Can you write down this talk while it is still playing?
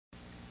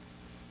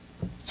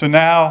So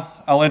now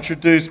I'll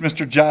introduce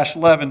Mr. Josh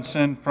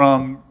Levinson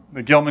from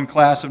the Gilman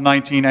class of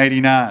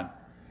 1989.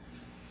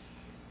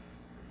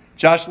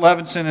 Josh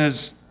Levinson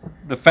is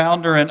the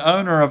founder and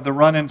owner of the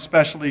run-in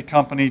specialty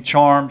company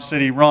Charm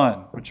City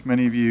Run, which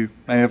many of you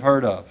may have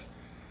heard of.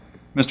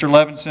 Mr.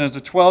 Levinson is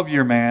a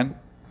 12-year man,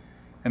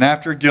 and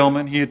after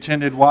Gilman, he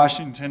attended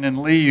Washington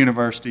and Lee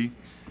University,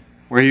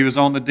 where he was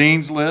on the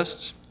dean's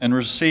list and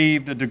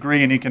received a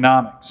degree in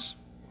economics.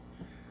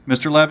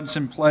 Mr.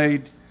 Levinson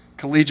played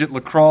collegiate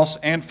lacrosse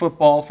and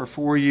football for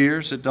 4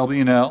 years at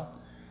W&L,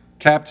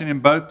 captaining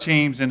both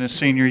teams in his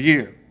senior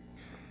year.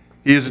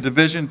 He is a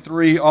Division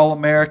III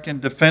All-American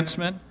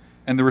defenseman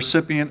and the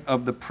recipient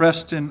of the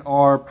Preston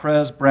R.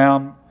 Prez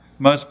Brown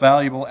Most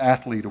Valuable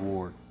Athlete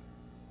Award.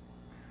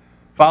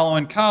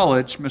 Following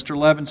college, Mr.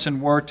 Levinson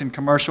worked in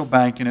commercial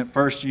banking at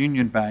First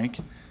Union Bank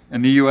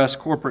and the U.S.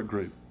 Corporate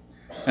Group.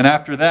 And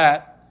after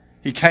that,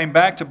 he came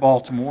back to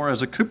Baltimore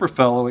as a Cooper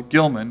Fellow at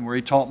Gilman, where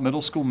he taught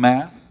middle school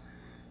math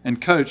and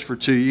coached for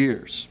 2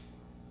 years.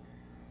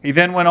 He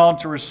then went on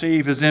to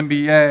receive his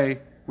MBA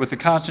with a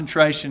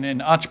concentration in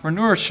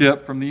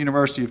entrepreneurship from the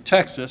University of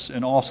Texas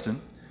in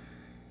Austin,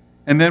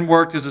 and then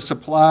worked as a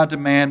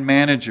supply-demand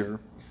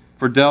manager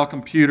for Dell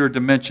Computer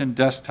Dimension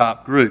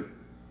Desktop Group,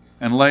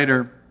 and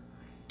later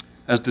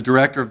as the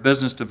Director of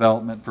Business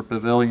Development for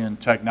Pavilion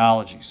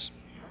Technologies.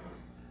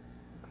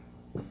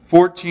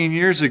 14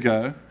 years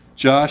ago,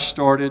 Josh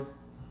started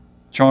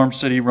Charm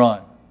City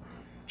Run.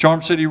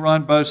 Charm City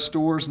Run boasts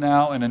stores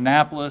now in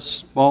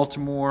Annapolis,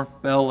 Baltimore,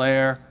 Bel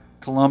Air,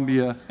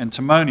 Columbia, and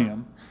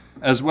Timonium,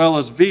 as well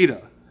as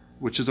Vita,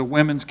 which is a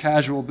women's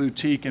casual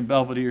boutique in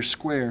Belvedere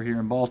Square here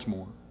in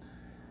Baltimore,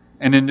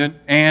 and an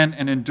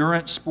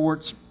endurance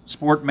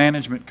sport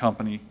management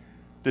company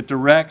that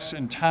directs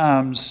and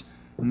times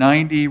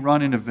 90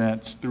 running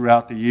events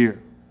throughout the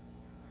year.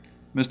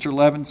 Mr.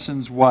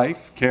 Levinson's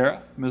wife,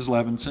 Kara, Ms.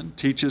 Levinson,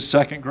 teaches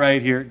second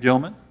grade here at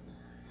Gilman,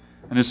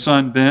 and his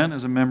son, Ben,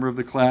 is a member of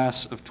the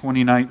class of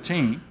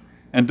 2019,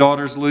 and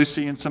daughters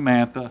Lucy and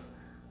Samantha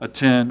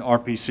attend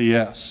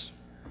RPCS.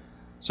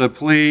 So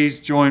please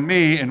join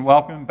me in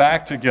welcoming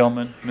back to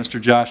Gilman, Mr.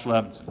 Josh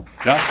Levinson.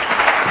 Josh?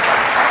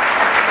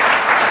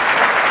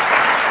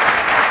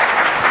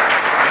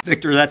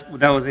 Victor,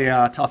 that was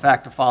a tough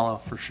act to follow,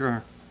 for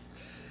sure.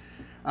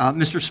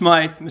 Mr.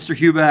 Smythe, Mr.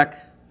 Hubeck,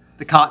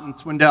 the Cotton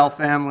Swindell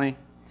family,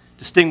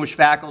 distinguished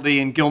faculty,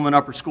 and Gilman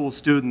Upper School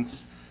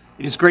students,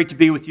 it is great to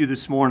be with you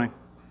this morning.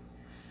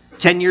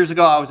 10 years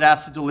ago, I was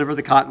asked to deliver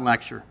the Cotton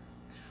Lecture.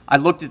 I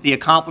looked at the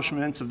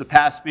accomplishments of the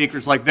past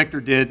speakers like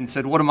Victor did and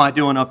said, what am I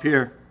doing up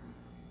here?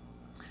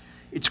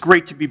 It's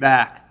great to be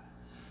back.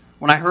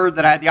 When I heard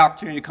that I had the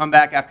opportunity to come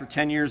back after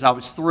 10 years, I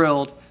was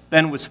thrilled.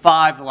 Ben was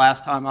 5 the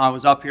last time I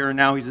was up here, and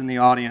now he's in the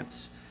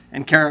audience.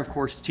 And Kara, of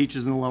course,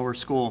 teaches in the lower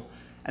school.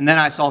 And then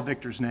I saw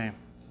Victor's name.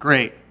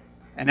 Great.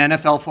 An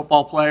NFL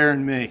football player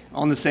and me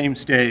on the same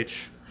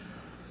stage.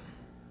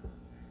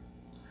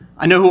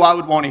 I know who I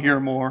would want to hear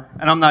more,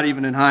 and I'm not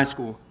even in high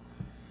school.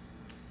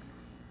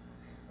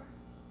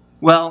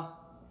 Well,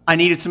 I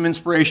needed some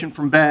inspiration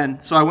from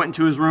Ben, so I went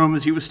into his room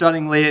as he was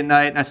studying late at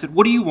night, and I said,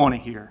 what do you want to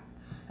hear?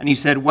 And he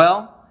said,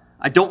 well,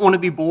 I don't want to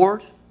be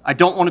bored, I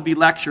don't want to be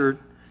lectured,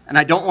 and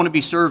I don't want to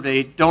be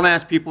surveyed. Don't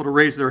ask people to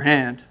raise their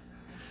hand.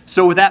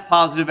 So with that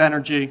positive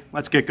energy,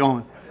 let's get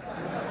going.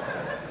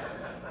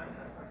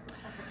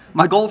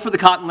 My goal for the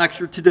Cotton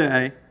Lecture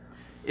today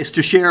is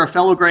to share a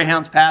fellow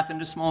Greyhound's path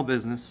into small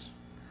business,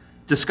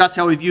 discuss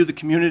how we view the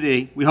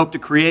community we hope to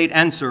create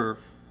and serve,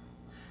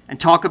 and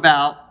talk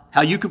about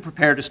how you can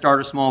prepare to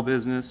start a small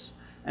business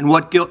and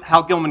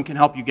how Gilman can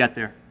help you get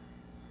there.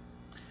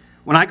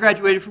 When I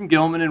graduated from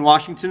Gilman in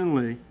Washington and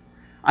Lee,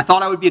 I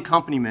thought I would be a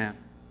company man.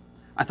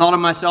 I thought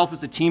of myself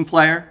as a team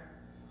player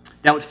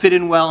that would fit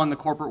in well in the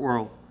corporate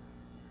world.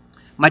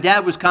 My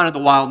dad was kind of the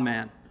wild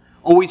man,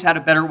 always had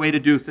a better way to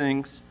do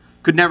things,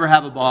 could never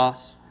have a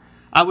boss.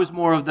 I was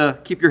more of the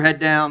keep your head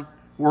down,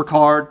 work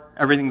hard,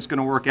 everything's going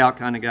to work out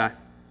kind of guy.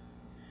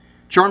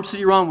 Charm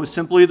City Run was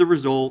simply the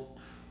result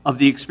of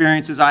the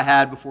experiences I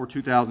had before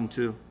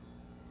 2002.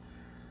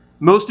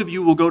 Most of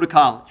you will go to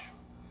college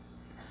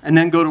and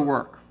then go to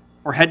work,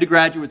 or head to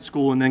graduate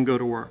school and then go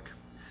to work.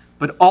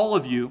 But all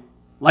of you,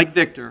 like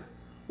Victor,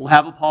 will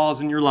have a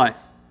pause in your life.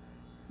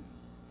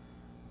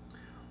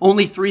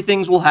 Only 3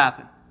 things will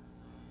happen.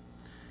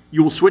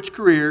 You will switch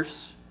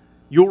careers,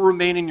 you will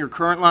remain in your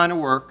current line of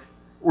work,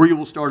 or you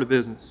will start a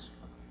business.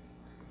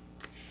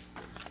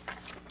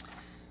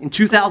 In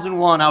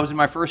 2001, I was in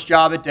my first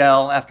job at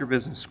Dell after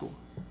business school.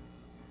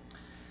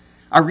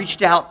 I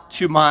reached out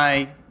to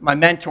my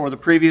mentor the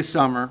previous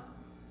summer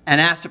and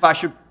asked if I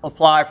should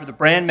apply for the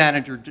brand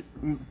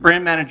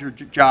manager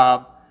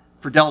job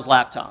for Dell's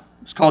laptop.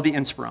 It's called the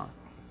Inspiron.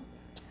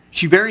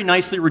 She very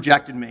nicely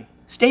rejected me.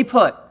 Stay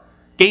put,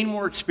 gain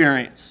more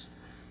experience.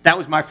 That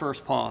was my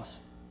first pause.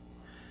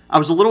 I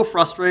was a little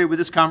frustrated with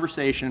this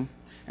conversation,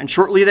 and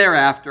shortly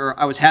thereafter,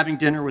 I was having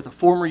dinner with a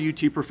former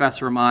UT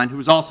professor of mine who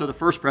was also the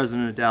first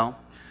president of Dell,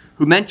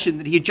 who mentioned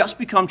that he had just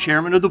become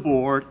chairman of the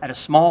board at a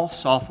small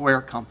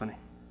software company.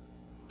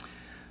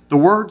 The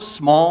word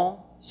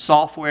small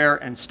software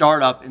and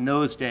startup in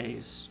those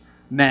days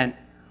meant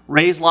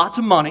raise lots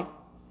of money,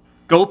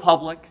 go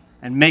public,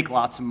 and make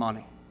lots of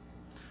money.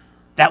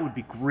 That would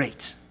be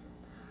great.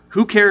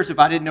 Who cares if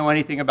I didn't know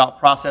anything about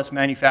process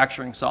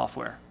manufacturing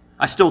software?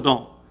 I still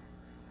don't.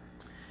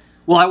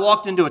 Well, I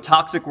walked into a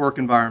toxic work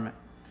environment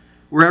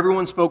where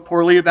everyone spoke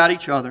poorly about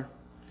each other.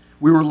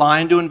 We were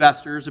lying to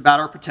investors about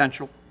our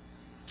potential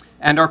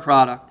and our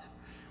product.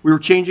 We were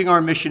changing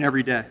our mission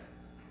every day.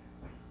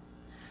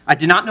 I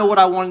did not know what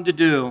I wanted to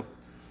do,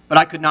 but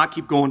I could not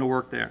keep going to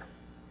work there.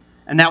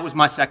 And that was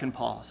my second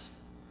pause.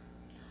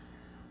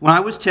 When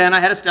I was 10, I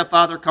had a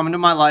stepfather come into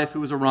my life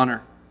who was a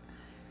runner.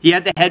 He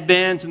had the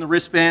headbands and the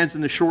wristbands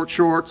and the short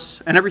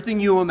shorts and everything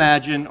you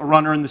imagine a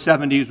runner in the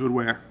 70s would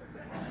wear.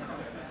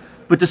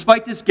 But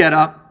despite this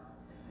getup,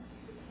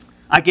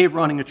 I gave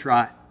running a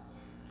try.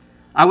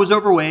 I was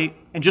overweight,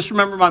 and just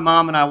remember my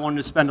mom and I wanted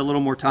to spend a little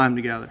more time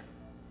together.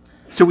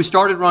 So we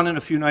started running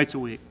a few nights a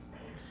week.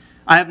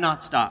 I have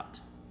not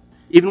stopped.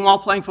 Even while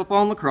playing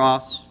football and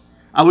lacrosse,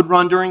 I would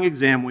run during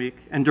exam week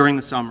and during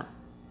the summer.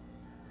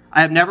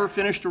 I have never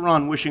finished a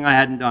run wishing I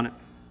hadn't done it.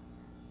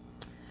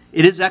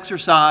 It is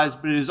exercise,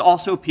 but it is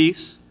also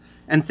peace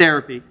and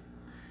therapy.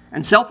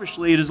 And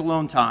selfishly, it is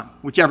alone time,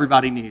 which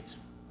everybody needs.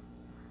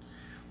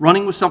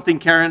 Running was something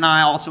Kara and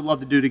I also love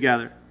to do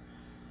together,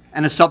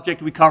 and a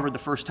subject we covered the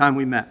first time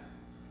we met.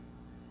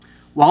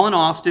 While in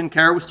Austin,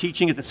 Kara was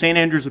teaching at the St.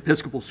 Andrew's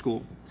Episcopal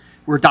School,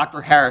 where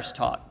Dr. Harris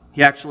taught.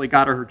 He actually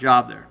got her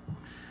job there.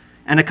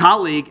 And a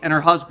colleague and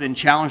her husband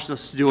challenged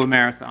us to do a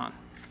marathon.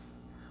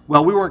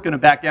 Well, we weren't going to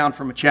back down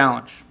from a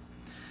challenge.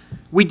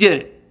 We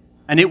did it,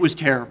 and it was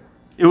terrible.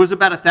 It was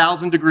about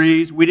 1,000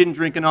 degrees. We didn't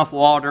drink enough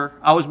water.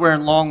 I was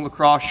wearing long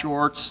lacrosse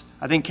shorts.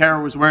 I think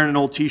Kara was wearing an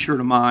old t-shirt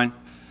of mine.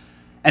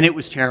 And it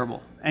was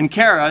terrible. And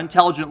Kara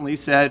intelligently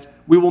said,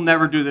 "We will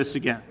never do this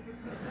again."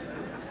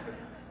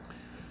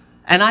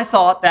 And I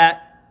thought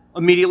that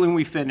immediately when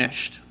we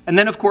finished. And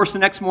then, of course, the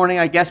next morning,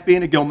 I guess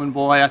being a Gilman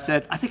boy, I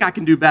said, "I think I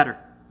can do better."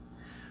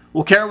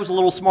 Well, Kara was a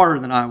little smarter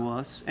than I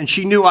was, and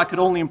she knew I could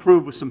only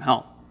improve with some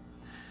help.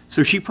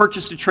 So she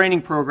purchased a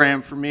training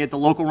program for me at the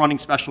local running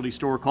specialty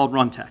store called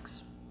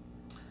Runtex.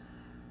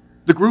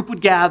 The group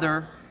would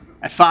gather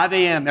at 5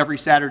 a.m. every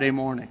Saturday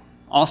morning.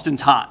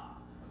 Austin's hot.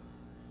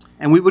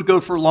 And we would go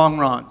for long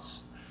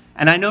runs.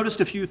 And I noticed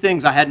a few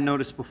things I hadn't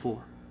noticed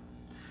before.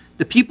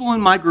 The people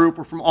in my group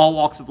were from all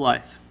walks of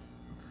life.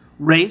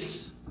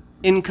 Race,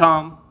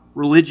 income,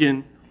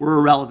 religion were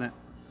irrelevant.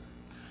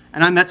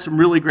 And I met some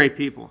really great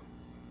people.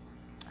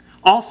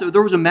 Also,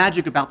 there was a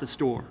magic about the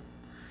store.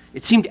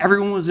 It seemed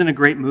everyone was in a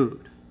great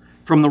mood.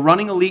 From the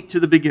running elite to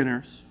the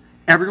beginners,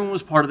 everyone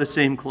was part of the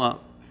same club.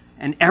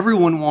 And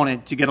everyone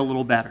wanted to get a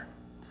little better.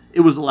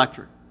 It was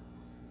electric.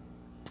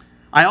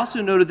 I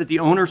also noted that the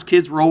owner's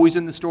kids were always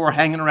in the store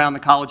hanging around the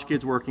college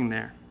kids working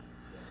there.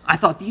 I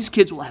thought these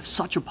kids will have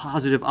such a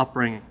positive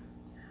upbringing,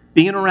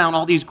 being around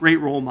all these great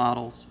role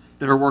models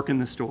that are working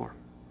the store.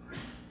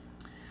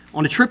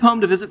 On a trip home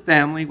to visit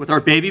family with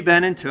our baby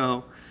Ben in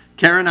tow,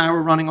 Kara and I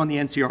were running on the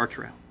NCR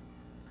trail.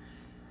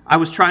 I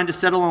was trying to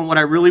settle on what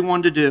I really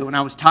wanted to do, and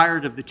I was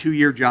tired of the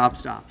 2-year job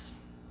stops.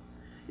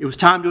 It was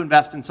time to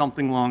invest in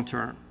something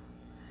long-term.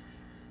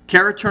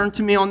 Kara turned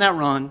to me on that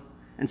run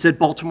and said,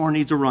 "Baltimore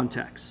needs a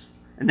Runtex."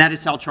 And that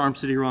is how Charm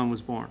City Run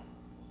was born.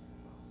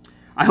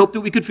 I hoped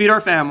that we could feed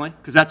our family,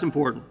 because that's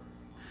important.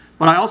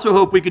 But I also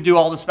hope we could do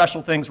all the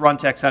special things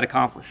Runtex had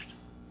accomplished.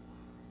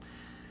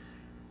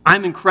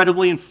 I'm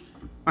incredibly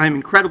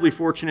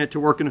fortunate to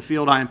work in a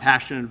field I am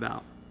passionate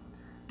about.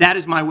 That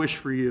is my wish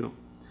for you.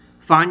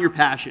 Find your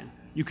passion.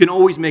 You can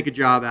always make a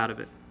job out of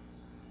it.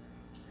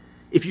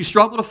 If you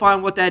struggle to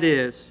find what that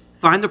is,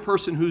 find the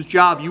person whose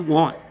job you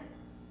want.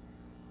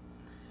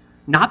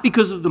 Not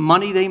because of the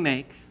money they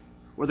make,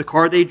 or the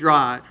car they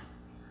drive,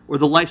 or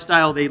the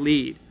lifestyle they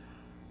lead,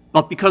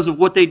 but because of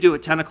what they do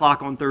at 10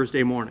 o'clock on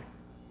Thursday morning.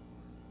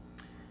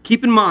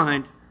 Keep in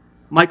mind,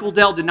 Michael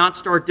Dell did not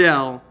start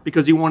Dell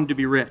because he wanted to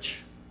be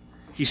rich.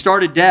 He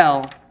started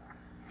Dell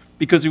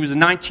because he was a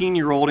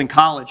 19-year-old in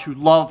college who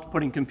loved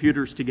putting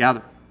computers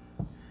together.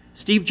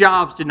 Steve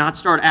Jobs did not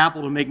start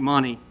Apple to make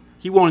money.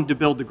 He wanted to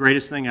build the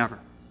greatest thing ever.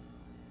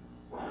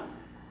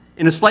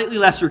 In a slightly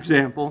lesser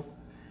example,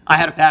 I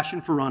had a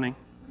passion for running,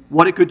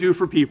 what it could do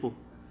for people,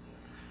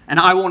 and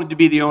I wanted to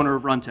be the owner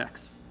of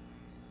Runtex.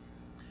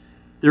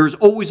 There is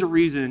always a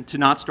reason to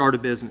not start a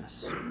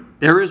business.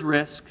 There is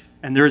risk,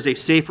 and there is a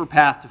safer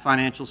path to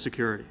financial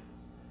security.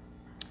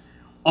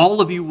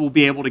 All of you will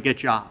be able to get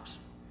jobs.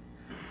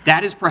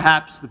 That is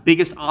perhaps the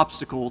biggest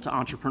obstacle to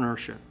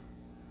entrepreneurship.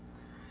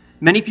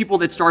 Many people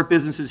that start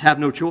businesses have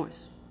no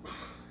choice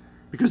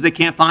because they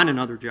can't find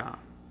another job.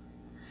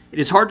 It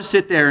is hard to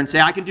sit there and say,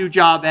 I can do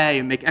job A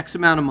and make X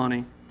amount of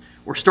money,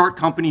 or start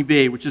company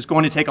B, which is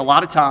going to take a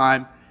lot of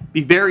time,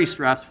 be very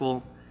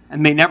stressful,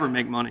 and may never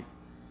make money.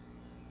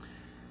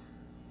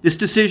 This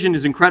decision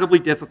is incredibly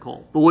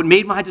difficult, but what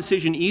made my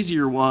decision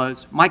easier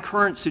was my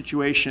current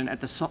situation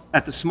at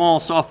the small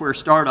software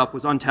startup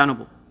was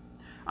untenable.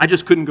 I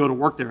just couldn't go to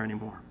work there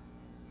anymore.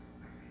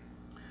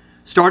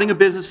 Starting a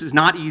business is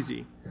not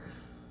easy,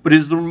 but it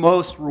is the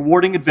most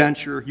rewarding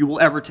adventure you will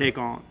ever take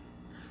on.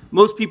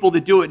 Most people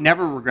that do it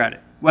never regret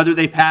it, whether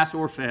they pass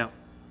or fail.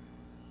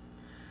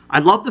 I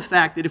love the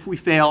fact that if we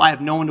fail, I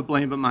have no one to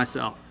blame but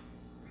myself.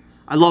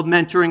 I love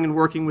mentoring and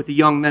working with the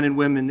young men and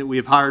women that we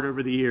have hired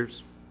over the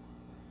years.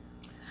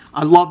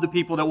 I love the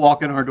people that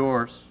walk in our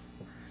doors,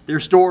 their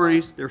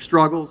stories, their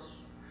struggles,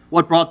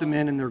 what brought them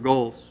in, and their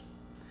goals.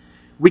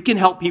 We can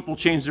help people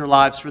change their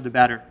lives for the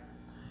better.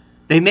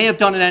 They may have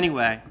done it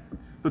anyway,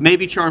 but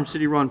maybe Charm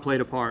City Run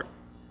played a part.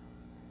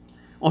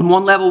 On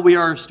one level, we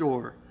are a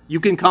store. You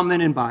can come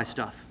in and buy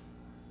stuff.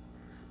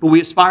 But we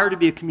aspire to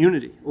be a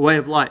community, a way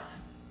of life.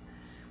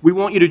 We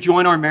want you to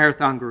join our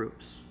marathon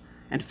groups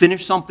and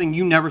finish something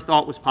you never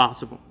thought was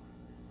possible,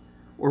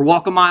 or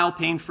walk a mile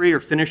pain-free, or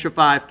finish a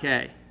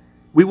 5K.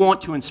 We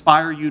want to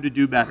inspire you to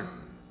do better.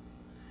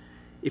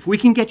 If we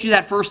can get you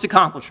that first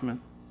accomplishment,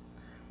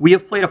 we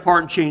have played a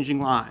part in changing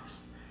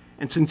lives.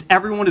 And since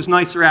everyone is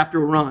nicer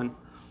after a run,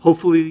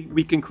 hopefully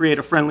we can create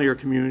a friendlier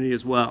community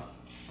as well.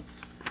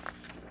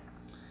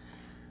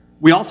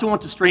 We also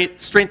want to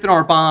strengthen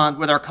our bond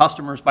with our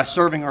customers by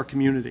serving our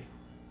community.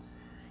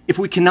 If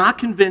we cannot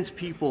convince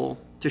people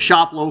to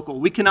shop local,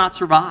 we cannot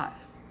survive.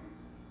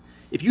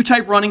 If you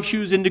type running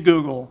shoes into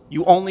Google,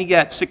 you only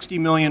get 60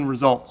 million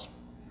results.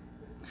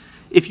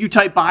 If you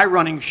type buy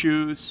running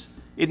shoes,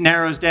 it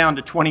narrows down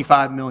to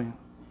 25 million.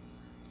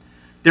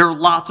 There are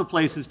lots of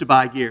places to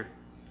buy gear,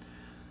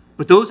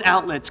 but those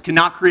outlets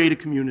cannot create a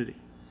community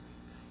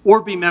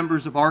or be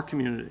members of our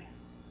community.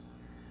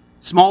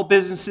 Small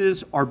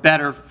businesses are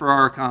better for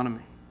our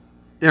economy.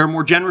 They are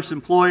more generous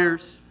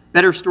employers,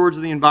 better stewards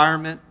of the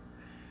environment,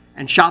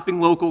 and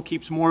shopping local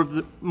keeps more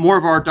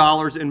of our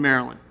dollars in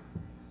Maryland.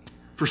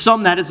 For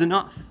some, that is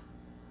enough.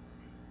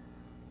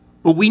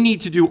 But we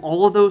need to do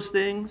all of those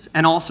things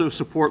and also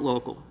support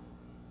local.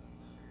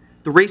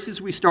 The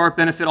races we start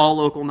benefit all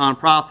local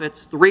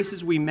nonprofits. The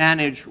races we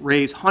manage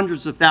raise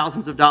hundreds of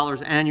thousands of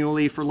dollars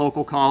annually for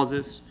local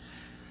causes.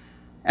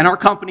 And our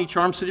company,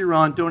 Charm City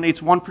Run,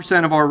 donates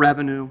 1% of our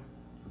revenue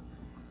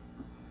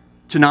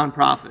to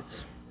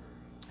nonprofits.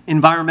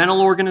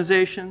 Environmental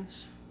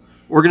organizations,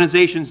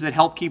 organizations that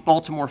help keep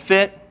Baltimore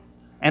fit,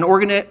 and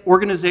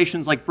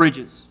organizations like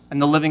Bridges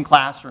and the Living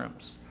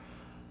Classrooms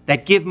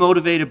that give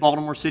motivated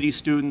Baltimore City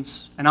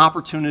students an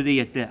opportunity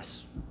at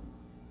this.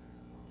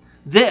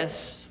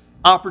 This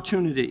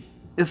opportunity,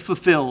 if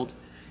fulfilled,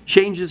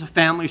 changes a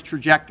family's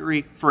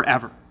trajectory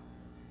forever.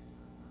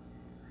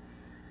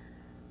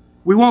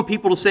 We want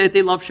people to say that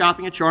they love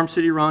shopping at Charm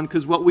City Run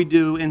because what we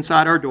do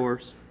inside our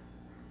doors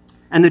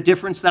and the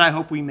difference that I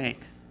hope we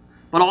make,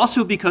 but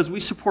also because we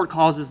support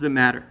causes that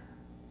matter.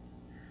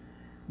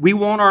 We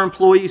want our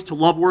employees to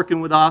love working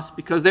with us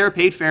because they're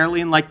paid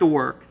fairly and like the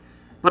work,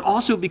 but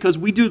also because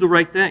we do the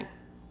right thing.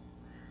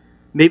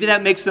 Maybe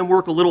that makes them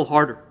work a little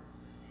harder.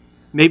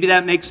 Maybe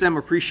that makes them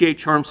appreciate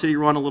Charm City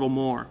Run a little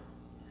more.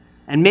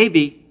 And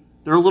maybe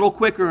they're a little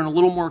quicker and a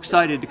little more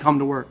excited to come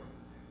to work.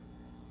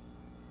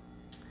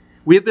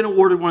 We have been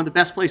awarded one of the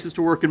best places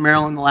to work in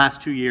Maryland in the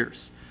last 2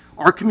 years.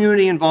 Our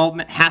community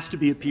involvement has to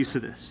be a piece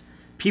of this.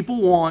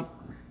 People want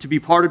to be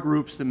part of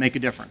groups that make a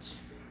difference.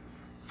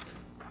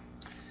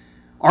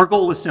 Our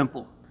goal is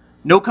simple.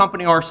 No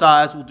company our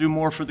size will do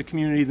more for the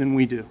community than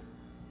we do.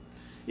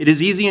 It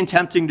is easy and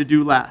tempting to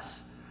do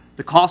less.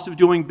 The cost of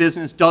doing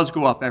business does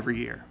go up every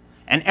year,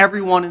 and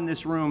everyone in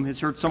this room has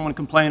heard someone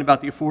complain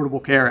about the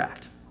Affordable Care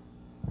Act.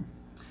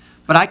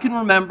 But I can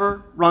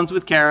remember runs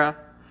with Kara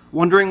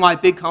wondering why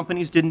big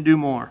companies didn't do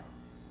more.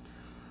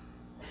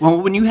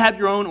 Well, when you have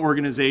your own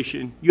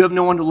organization, you have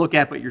no one to look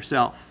at but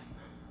yourself.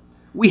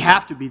 We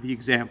have to be the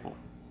example.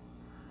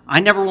 I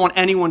never want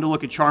anyone to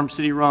look at Charm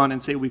City Run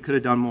and say we could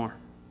have done more.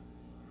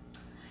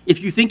 If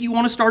you think you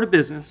want to start a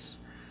business,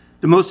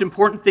 the most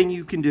important thing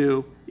you can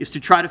do is to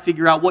try to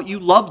figure out what you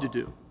love to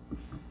do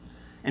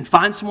and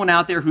find someone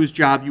out there whose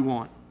job you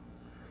want.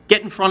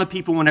 Get in front of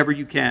people whenever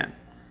you can.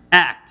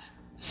 Act,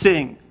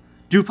 sing,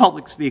 do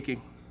public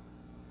speaking.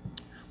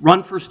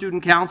 Run for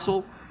student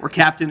council or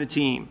captain a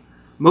team.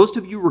 Most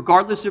of you,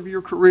 regardless of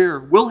your career,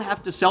 will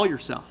have to sell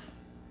yourself.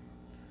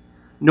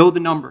 Know the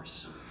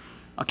numbers.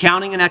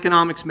 Accounting and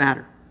economics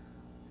matter.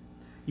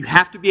 You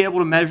have to be able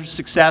to measure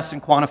success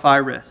and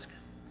quantify risk.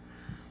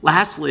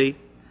 Lastly,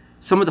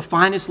 some of the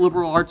finest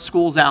liberal arts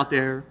schools out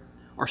there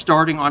are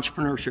starting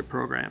entrepreneurship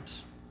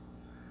programs.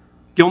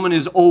 Gilman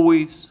is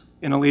always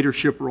in a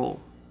leadership role.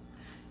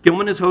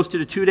 Gilman has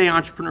hosted a 2-day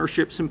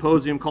entrepreneurship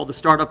symposium called the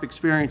Startup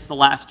Experience the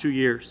last 2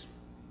 years.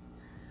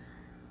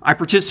 I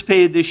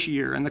participated this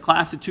year, and the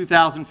class of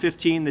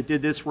 2015 that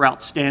did this were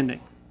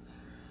outstanding.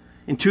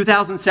 In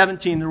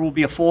 2017, there will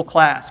be a full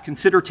class.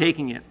 Consider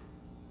taking it.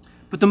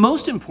 But the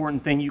most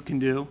important thing you can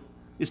do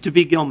is to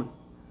be Gilman.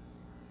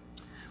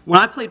 When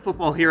I played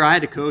football here, I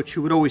had a coach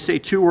who would always say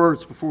 2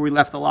 words before we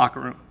left the locker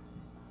room.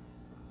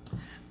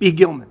 Be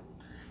Gilman.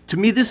 To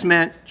me, this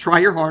meant try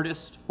your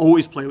hardest,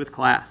 always play with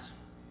class.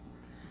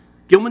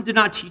 Gilman did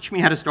not teach me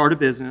how to start a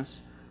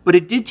business, but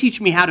it did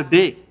teach me how to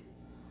be.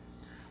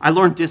 I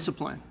learned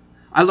discipline.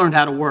 I learned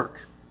how to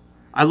work.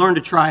 I learned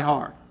to try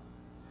hard.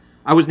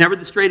 I was never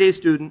the straight A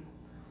student,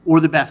 or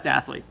the best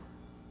athlete.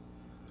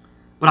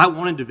 But I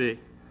wanted to be.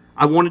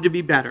 I wanted to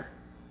be better.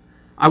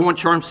 I want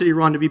Charm City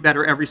Run to be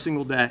better every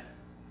single day.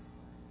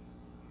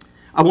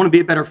 I want to be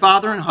a better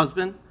father and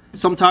husband.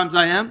 Sometimes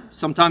I am,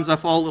 sometimes I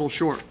fall a little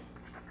short.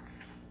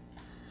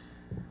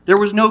 There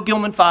was no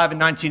Gilman 5 in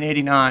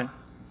 1989,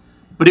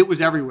 but it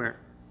was everywhere.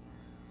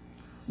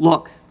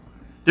 Look,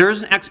 there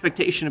is an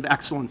expectation of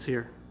excellence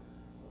here.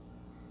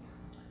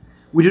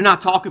 We do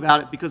not talk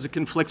about it because it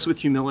conflicts with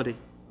humility.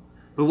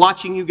 But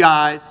watching you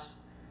guys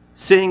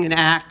sing and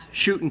act,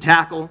 shoot and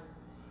tackle,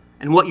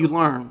 and what you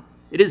learn,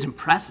 it is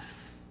impressive.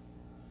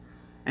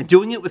 And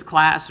doing it with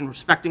class and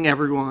respecting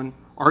everyone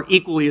are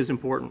equally as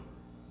important.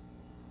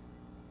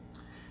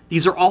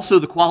 These are also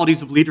the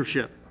qualities of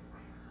leadership.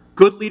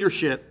 Good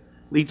leadership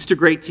leads to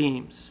great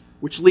teams,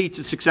 which lead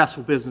to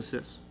successful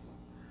businesses.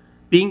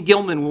 Being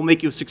Gilman will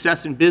make you a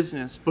success in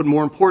business, but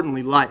more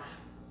importantly,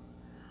 life.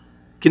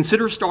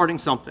 Consider starting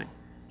something.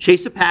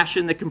 Chase a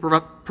passion that can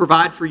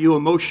provide for you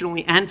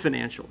emotionally and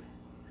financially,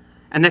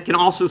 and that can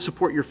also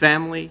support your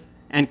family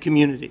and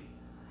community.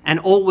 And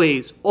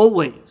always,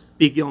 always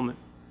be Gilman.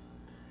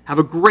 Have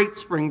a great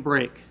spring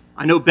break.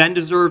 I know Ben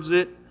deserves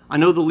it. I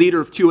know the leader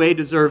of 2A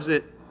deserves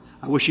it.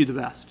 I wish you the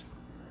best.